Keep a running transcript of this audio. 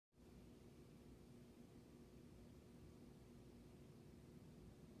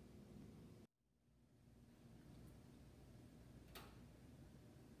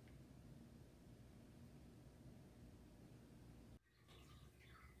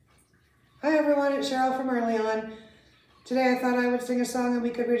Hi everyone, it's Cheryl from EarlyON. Today I thought I would sing a song and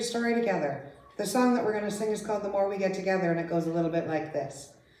we could read a story together. The song that we're going to sing is called The More We Get Together, and it goes a little bit like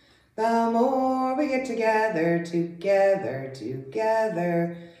this. The more we get together, together,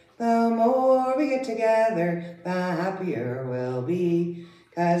 together, the more we get together, the happier we'll be.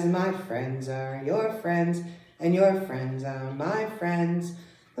 'Cause my friends are your friends, and your friends are my friends.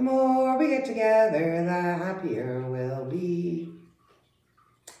 The more we get together, the happier we'll be.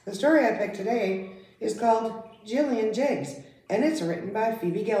 The story I picked today is called Jillian Jiggs, and it's written by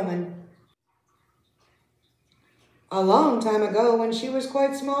Phoebe Gilman. A long time ago, when she was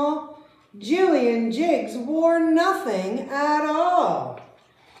quite small, Jillian Jiggs wore nothing at all.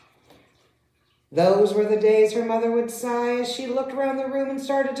 Those were the days her mother would sigh as she looked around the room and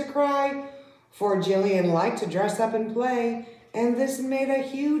started to cry, for Jillian liked to dress up and play, and this made a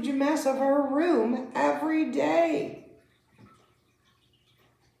huge mess of her room every day.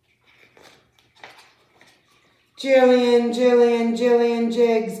 Jillian, Jillian, Jillian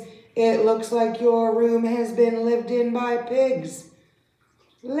Jiggs, it looks like your room has been lived in by pigs.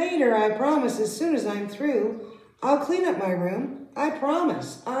 Later, I promise, as soon as I'm through, I'll clean up my room. I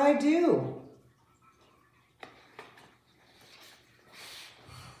promise, I do.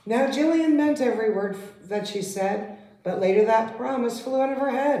 Now, Jillian meant every word that she said, but later that promise flew out of her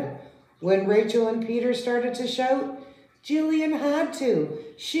head. When Rachel and Peter started to shout, Jillian had to.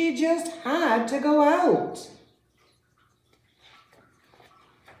 She just had to go out.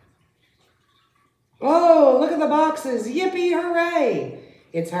 Oh, look at the boxes. Yippee, hooray.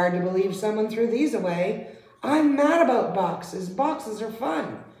 It's hard to believe someone threw these away. I'm mad about boxes. Boxes are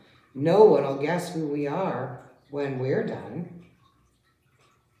fun. No one will guess who we are when we're done.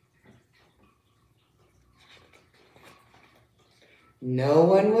 No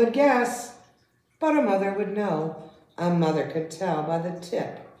one would guess, but a mother would know. A mother could tell by the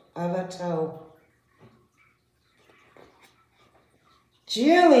tip of a toe.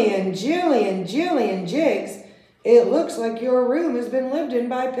 Jillian, Jillian, Jillian Jiggs, it looks like your room has been lived in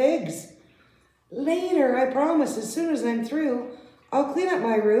by pigs. Later, I promise, as soon as I'm through, I'll clean up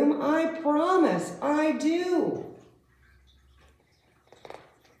my room. I promise, I do.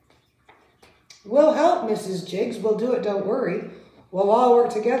 We'll help, Mrs. Jiggs. We'll do it, don't worry. We'll all work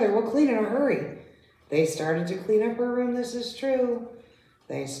together. We'll clean in a hurry. They started to clean up her room, this is true.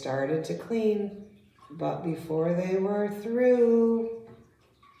 They started to clean, but before they were through,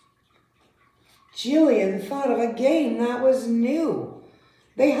 Jillian thought of a game that was new.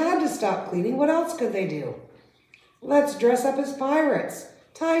 They had to stop cleaning. What else could they do? Let's dress up as pirates.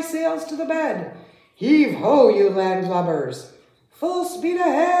 Tie sails to the bed. Heave ho, you landlubbers. Full speed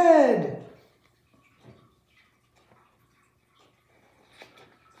ahead.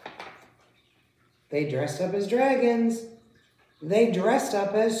 They dressed up as dragons. They dressed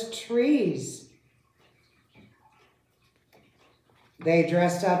up as trees. They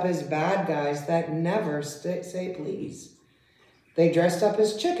dressed up as bad guys that never say please. They dressed up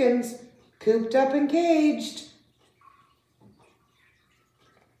as chickens, cooped up and caged.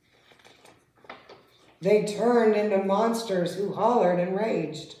 They turned into monsters who hollered and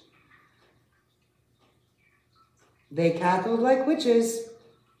raged. They cackled like witches.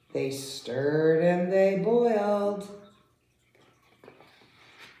 They stirred and they boiled.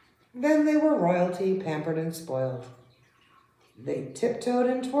 Then they were royalty, pampered and spoiled. They tiptoed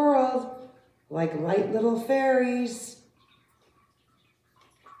and twirled like light little fairies.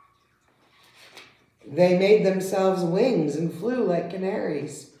 They made themselves wings and flew like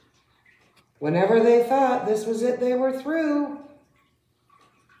canaries. Whenever they thought this was it, they were through.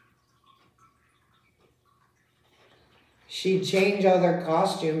 She'd change all their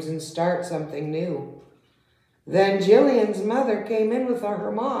costumes and start something new. Then Jillian's mother came in with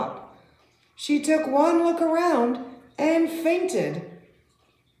her mop. She took one look around and fainted.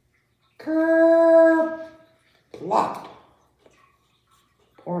 Kerr! Plop!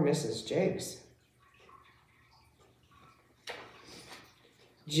 Poor Mrs. Jiggs.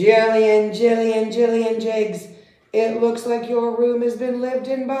 Jillian, Jillian, Jillian Jiggs, it looks like your room has been lived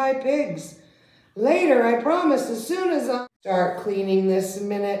in by pigs. Later, I promise, as soon as I start cleaning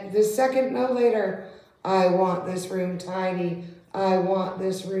this second, no later. I want this room tidy. I want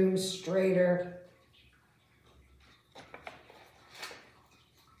this room straighter.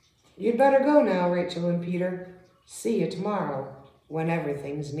 You'd better go now, Rachel and Peter. See you tomorrow when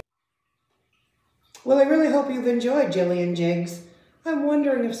everything's neat. Well, I really hope you've enjoyed Jillian Jiggs. I'm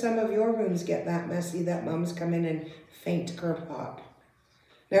wondering if some of your rooms get that messy that mums come in and faint kerplop.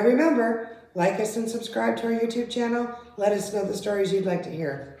 Now remember, like us and subscribe to our YouTube channel. Let us know the stories you'd like to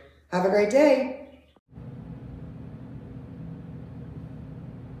hear. Have a great day.